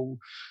wonderful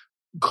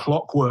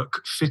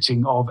clockwork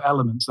fitting of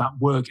elements that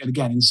work, and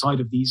again, inside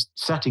of these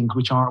settings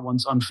which are at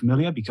once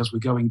unfamiliar, because we're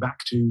going back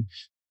to,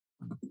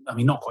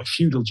 not quite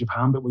feudal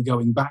Japan, but we're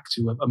going back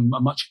to a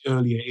much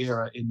earlier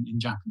era in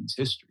Japanese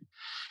history.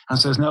 And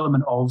so there's an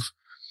element of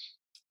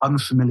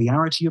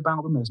unfamiliarity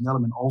about them. There's an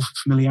element of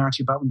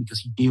familiarity about them, because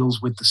he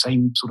deals with the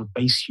same sort of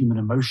base human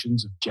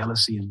emotions of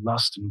jealousy and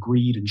lust and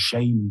greed and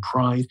shame and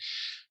pride.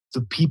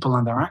 The people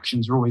and their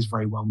actions are always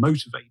very well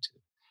motivated.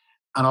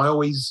 And I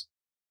always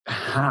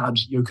had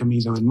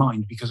Yokomizo in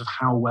mind because of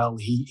how well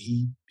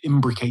he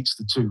imbricates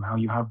the two, how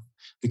you have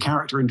the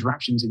character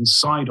interactions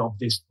inside of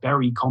this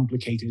very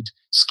complicated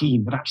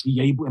scheme that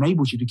actually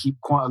enables you to keep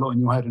quite a lot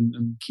in your head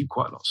and keep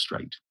quite a lot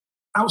straight.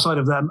 Outside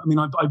of them,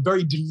 I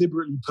very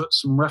deliberately put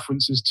some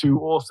references to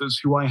authors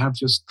who I have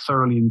just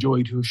thoroughly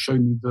enjoyed, who have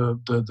shown me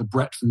the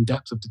breadth and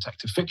depth of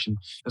detective fiction.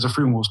 There's a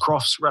Freeman Wells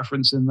Crofts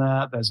reference in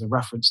there. There's a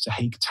reference to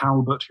Haig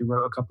Talbot, who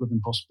wrote a couple of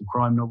impossible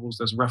crime novels.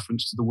 There's a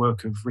reference to the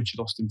work of Richard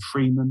Austin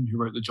Freeman, who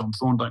wrote the John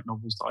Thorndike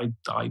novels that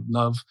I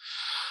love.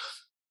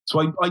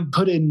 So I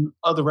put in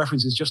other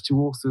references just to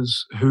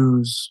authors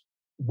whose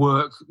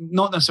work,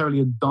 not necessarily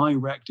a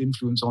direct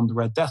influence on the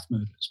Red Death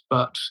Murders,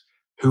 but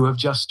who have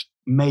just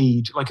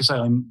made, like I say,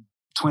 I'm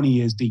 20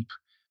 years deep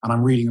and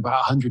I'm reading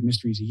about 100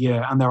 mysteries a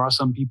year. And there are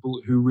some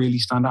people who really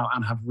stand out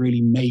and have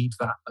really made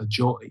that a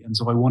joy. And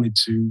so I wanted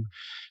to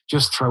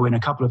just throw in a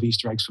couple of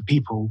Easter eggs for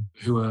people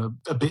who are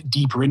a bit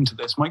deeper into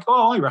this. I'm like,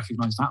 I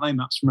recognize that name.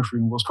 That's from a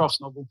Freeman Wells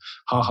Crofts novel.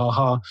 Ha, ha,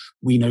 ha.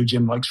 We know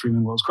Jim likes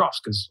Freeman Wells Crofts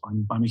because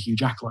I'm a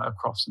huge acolyte of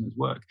Crofts and his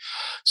work.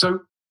 So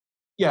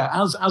yeah,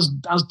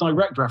 as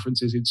direct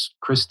references, it's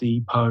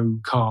Christie, Poe,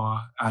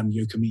 Carr, and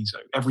Yokomizo.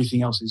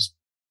 Everything else is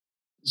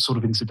sort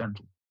of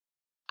incidental.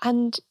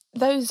 And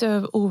those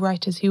are all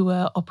writers who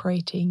were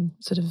operating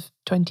sort of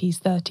 20s,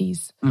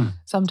 30s,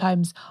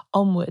 sometimes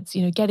onwards,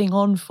 getting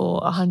on for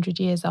 100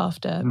 years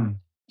after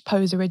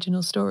Poe's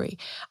original story.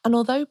 And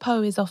although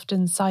Poe is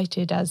often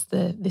cited as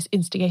this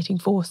instigating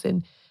force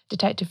in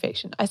detective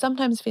fiction, I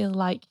sometimes feel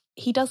like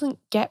he doesn't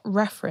get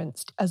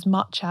referenced as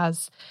much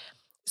as,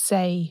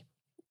 say,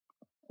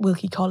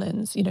 Wilkie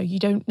Collins. You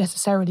don't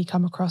necessarily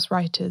come across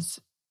writers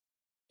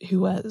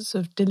who are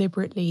sort of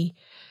deliberately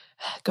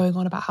going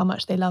on about how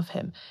much they love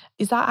him.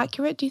 Is that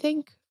accurate, do you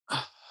think?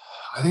 I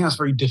think that's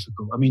very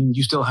difficult.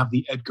 You still have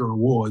the Edgar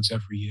Awards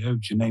every year,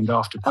 which are named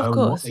after Poe. Of course,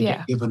 and what they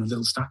get given, a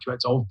little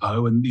statuettes of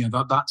Poe. And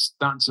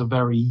that's a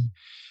very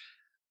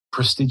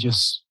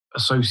prestigious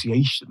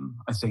association,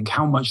 I think.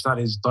 How much that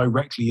is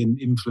directly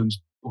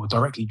influenced or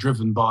directly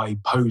driven by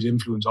Poe's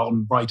influence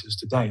on writers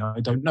today,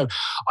 I don't know.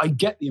 I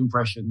get the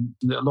impression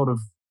that a lot of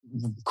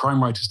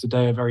crime writers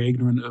today are very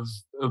ignorant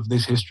of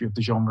this history of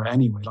the genre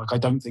anyway. Like, I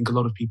don't think a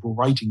lot of people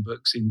writing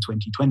books in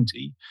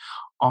 2020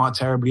 are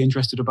terribly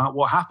interested about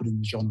what happened in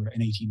the genre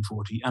in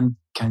 1840. And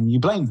can you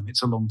blame them?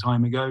 It's a long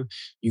time ago.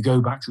 You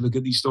go back to look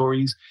at these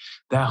stories,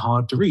 they're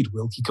hard to read.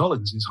 Wilkie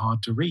Collins is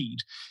hard to read.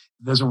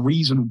 There's a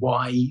reason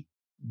why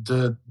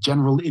the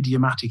general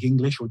idiomatic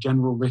English or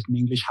general written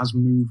English has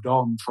moved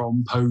on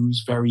from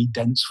Poe's very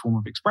dense form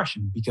of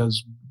expression,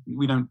 because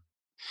we don't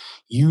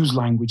use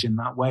language in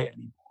that way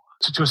anymore.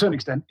 So to a certain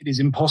extent, it is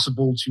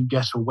impossible to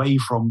get away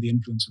from the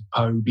influence of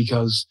Poe,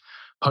 because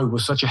Poe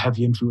was such a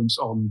heavy influence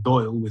on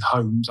Doyle with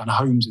Holmes, and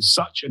Holmes is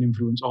such an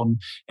influence on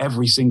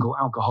every single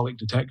alcoholic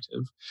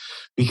detective,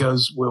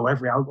 because,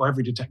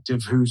 every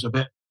detective who's a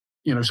bit,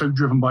 so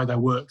driven by their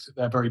work that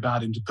they're very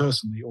bad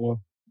interpersonally,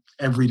 or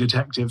every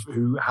detective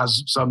who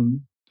has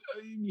some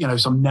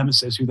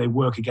nemesis who they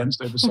work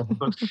against over several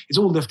books. It's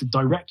all lifted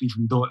directly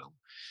from Doyle.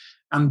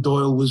 And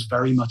Doyle was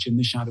very much in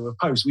the shadow of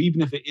Poe. So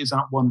even if it is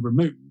at one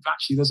remove,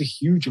 actually there's a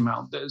huge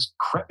amount that has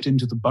crept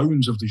into the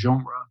bones of the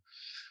genre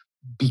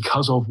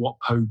because of what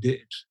Poe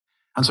did.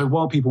 And so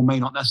while people may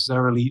not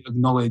necessarily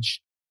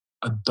acknowledge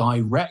a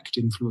direct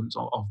influence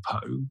of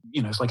Poe,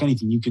 it's like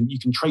anything, you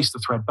can trace the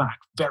thread back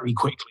very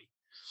quickly.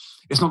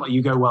 It's not like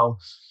you go, well,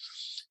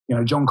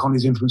 John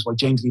Connolly's influenced by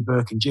James Lee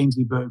Burke, and James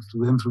Lee Burke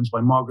was influenced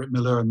by Margaret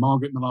Miller, and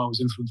Margaret Miller was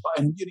influenced by,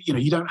 and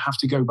you don't have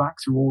to go back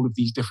through all of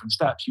these different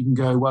steps. You can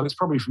go, well, it's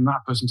probably from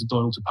that person to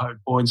Doyle to Poe,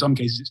 or in some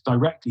cases it's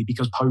directly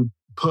because Poe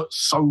put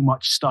so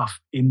much stuff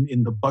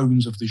in the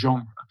bones of the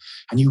genre,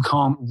 and you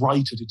can't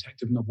write a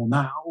detective novel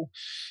now,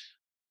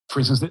 for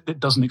instance, that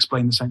doesn't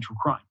explain the central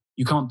crime.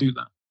 You can't do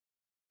that.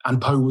 And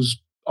Poe was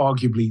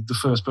arguably the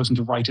first person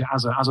to write it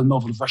as a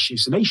novel of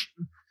ratiocination.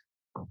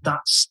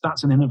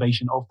 That's an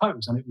innovation of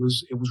Poe's, and it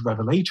was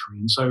revelatory,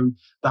 and so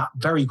that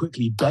very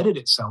quickly bedded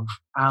itself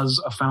as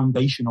a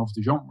foundation of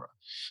the genre.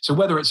 So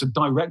whether it's a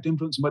direct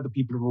influence and whether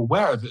people are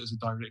aware of it as a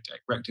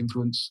direct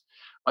influence,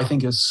 I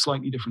think are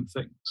slightly different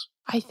things.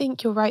 I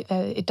think you're right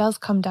there. It does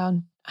come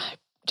down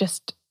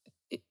just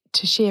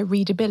to sheer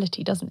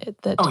readability, doesn't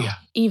it? That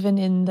even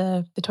in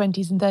the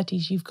 20s and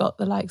 30s, you've got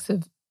the likes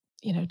of,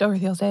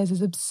 Dorothy L. Sayers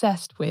is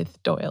obsessed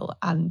with Doyle,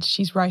 and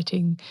she's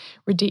writing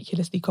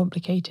ridiculously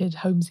complicated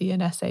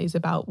Holmesian essays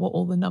about what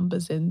all the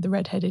numbers in the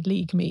Red-Headed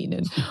League mean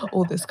and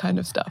all this kind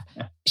of stuff.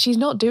 She's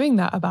not doing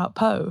that about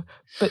Poe,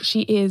 but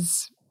she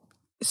is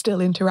still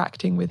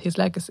interacting with his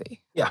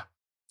legacy. Yeah.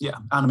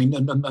 And I mean,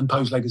 and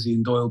Poe's legacy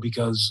in Doyle,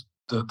 because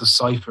the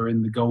cipher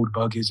in the Gold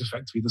Bug is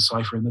effectively the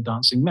cipher in the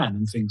Dancing Men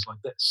and things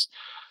like this.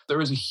 There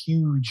is a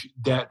huge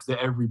debt that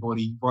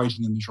everybody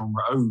writing in the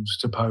genre owes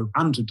to Poe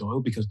and to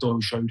Doyle, because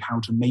Doyle showed how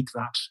to make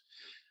that,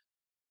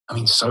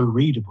 so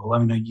readable.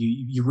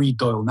 You read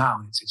Doyle now,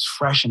 it's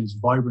fresh and it's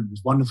vibrant,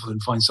 it's wonderful,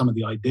 and find some of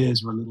the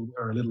ideas are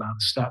a little out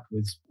of step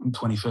with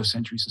 21st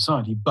century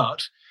society.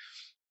 But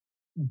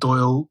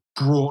Doyle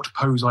brought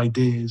Poe's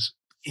ideas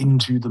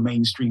into the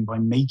mainstream by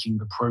making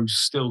the prose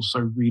still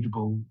so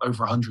readable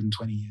over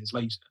 120 years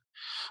later.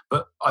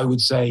 But I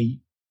would say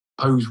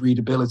Poe's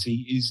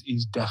readability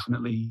is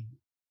definitely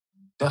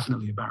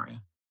a barrier.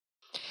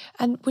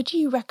 And would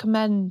you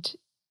recommend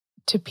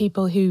to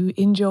people who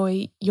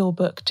enjoy your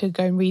book to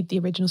go and read the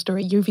original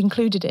story? You've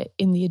included it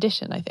in the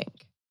edition, I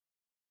think.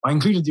 I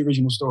included the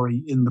original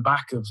story in the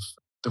back of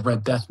the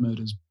Red Death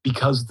Murders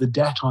because the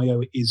debt I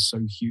owe is so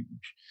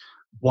huge.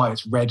 Why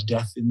it's Red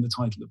Death in the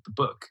title of the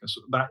book.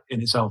 That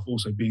in itself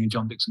also being a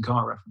John Dixon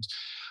Carr reference.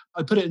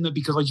 I put it in there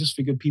because I just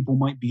figured people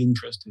might be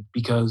interested,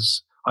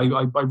 because I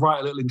write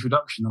a little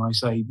introduction and I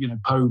say,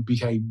 Poe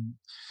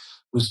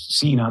was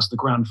seen as the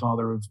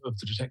grandfather of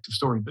the detective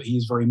story, but he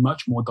is very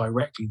much more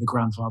directly the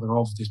grandfather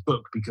of this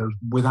book, because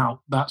without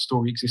that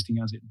story existing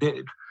as it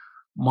did,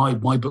 my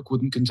book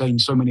wouldn't contain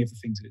so many of the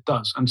things that it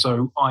does. And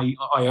so I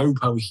owe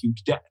Poe a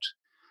huge debt.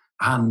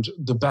 And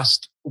the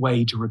best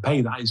way to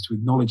repay that is to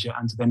acknowledge it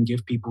and to then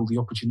give people the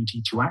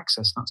opportunity to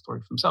access that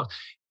story for themselves.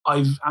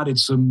 I've added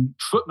some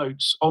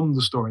footnotes on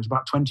the story. It's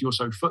about 20 or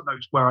so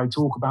footnotes where I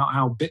talk about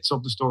how bits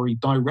of the story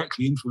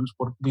directly influence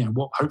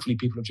what hopefully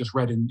people have just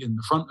read in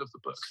the front of the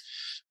book.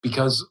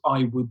 Because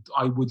I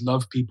would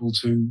love people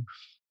to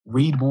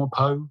read more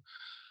Poe.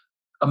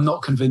 I'm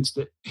not convinced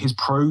that his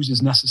prose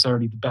is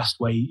necessarily the best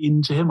way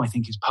into him. I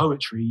think his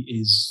poetry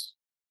is,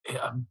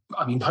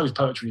 Poe's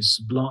poetry is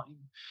sublime,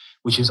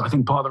 which is, I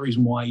think, part of the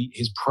reason why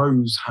his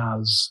prose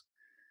has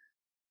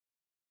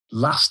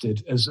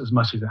lasted as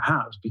much as it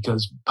has,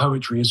 because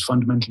poetry is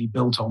fundamentally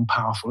built on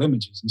powerful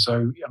images. And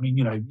so,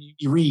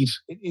 you read,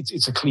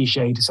 it's a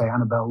cliche to say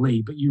Annabel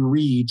Lee, but you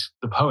read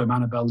the poem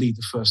Annabel Lee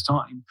the first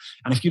time,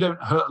 and if you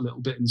don't hurt a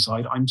little bit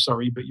inside, I'm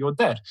sorry, but you're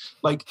dead.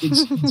 Like,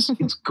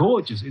 it's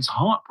gorgeous, it's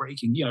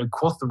heartbreaking.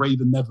 Quoth the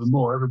raven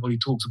nevermore, everybody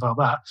talks about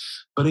that.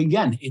 But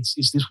again, it's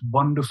this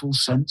wonderful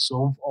sense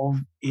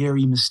of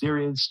eerie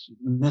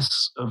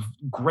mysteriousness, of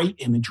great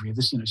imagery, of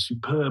this,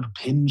 superb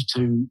pinned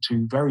to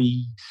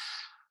very,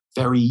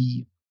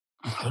 very,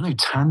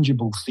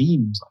 tangible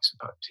themes, I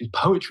suppose. His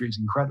poetry is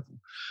incredible.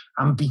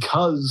 And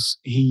because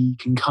he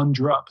can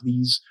conjure up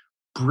these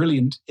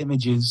brilliant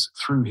images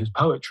through his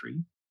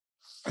poetry,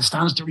 it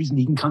stands to reason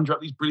he can conjure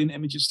up these brilliant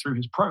images through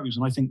his prose.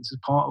 And I think this is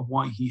part of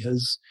why he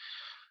has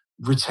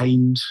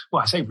retained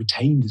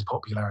his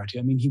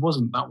popularity. He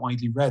wasn't that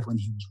widely read when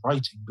he was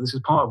writing, but this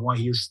is part of why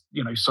he is,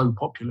 so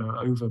popular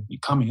over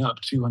coming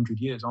up 200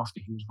 years after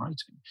he was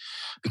writing.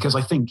 Because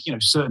I think,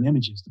 certain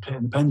images, the Pit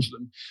and the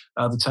Pendulum,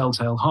 the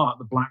Telltale Heart,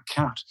 the Black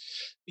Cat,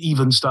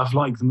 even stuff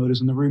like The Murders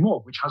in the Rue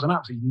Morgue, which has an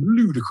absolutely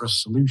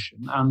ludicrous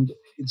solution, and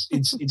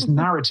its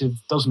narrative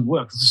doesn't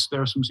work.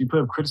 There are some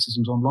superb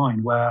criticisms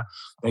online where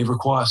they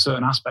require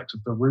certain aspects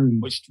of the room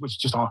which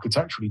just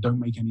architecturally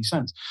don't make any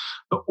sense.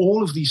 But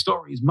all of these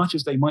stories, much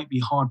as they might be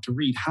hard to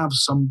read, have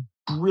some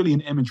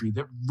brilliant imagery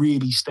that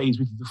really stays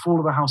with you. The Fall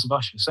of the House of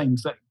Usher, same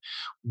thing.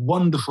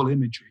 Wonderful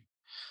imagery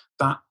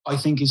that I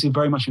think is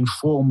very much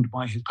informed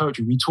by his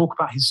poetry. We talk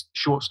about his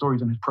short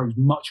stories and his prose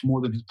much more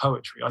than his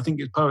poetry. I think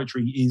his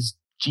poetry is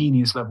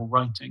genius level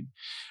writing.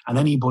 And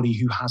anybody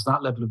who has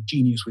that level of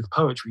genius with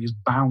poetry is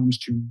bound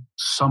to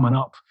summon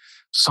up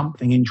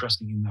something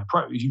interesting in their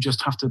prose. You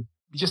just have to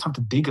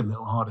dig a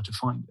little harder to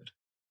find it.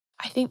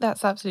 I think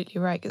that's absolutely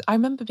right. I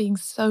remember being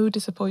so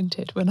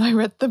disappointed when I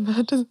read The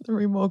Murders in the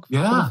Rue Morgue for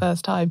the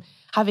first time,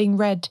 having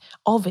read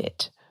of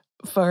it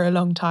for a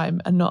long time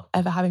and not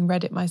ever having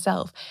read it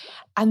myself.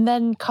 And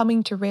then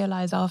coming to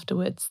realise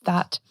afterwards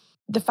that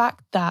the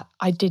fact that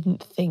I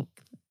didn't think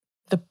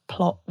the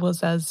plot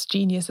was as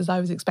genius as I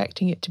was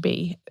expecting it to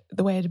be,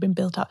 the way it had been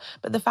built up,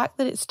 but the fact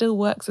that it still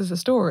works as a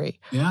story,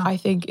 I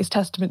think is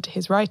testament to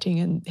his writing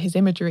and his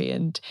imagery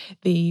and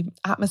the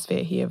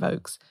atmosphere he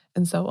evokes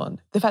and so on.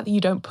 The fact that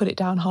you don't put it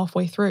down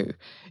halfway through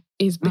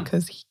is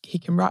because he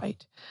can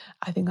write.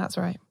 I think that's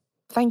right.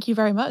 Thank you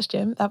very much,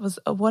 Jim. That was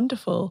a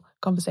wonderful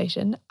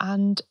conversation,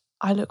 and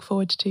I look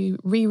forward to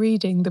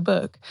rereading the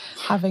book,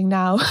 having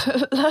now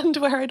learned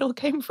where it all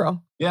came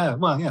from. Yeah,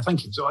 well, yeah,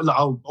 thank you. So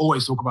I'll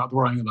always talk about the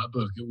writing of that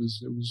book. It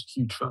was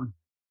huge fun.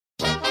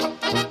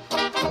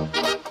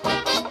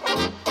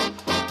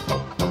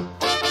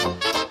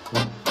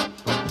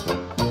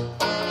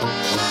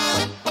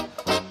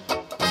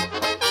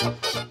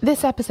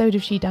 This episode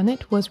of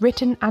Shedunnit was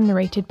written and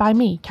narrated by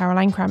me,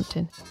 Caroline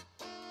Crampton.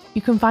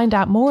 You can find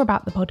out more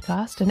about the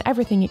podcast and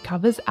everything it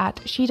covers at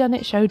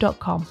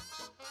shedunnitshow.com,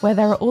 where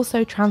there are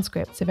also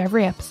transcripts of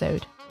every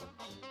episode.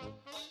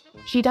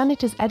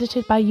 Shedunnit is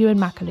edited by Ewan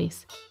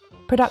McAleese.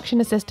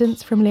 Production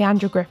assistance from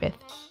Leandra Griffith.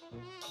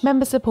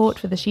 Member support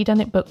for the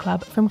Shedunnit Book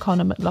Club from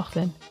Connor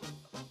McLaughlin.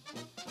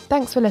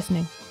 Thanks for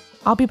listening.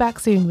 I'll be back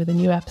soon with a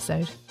new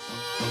episode.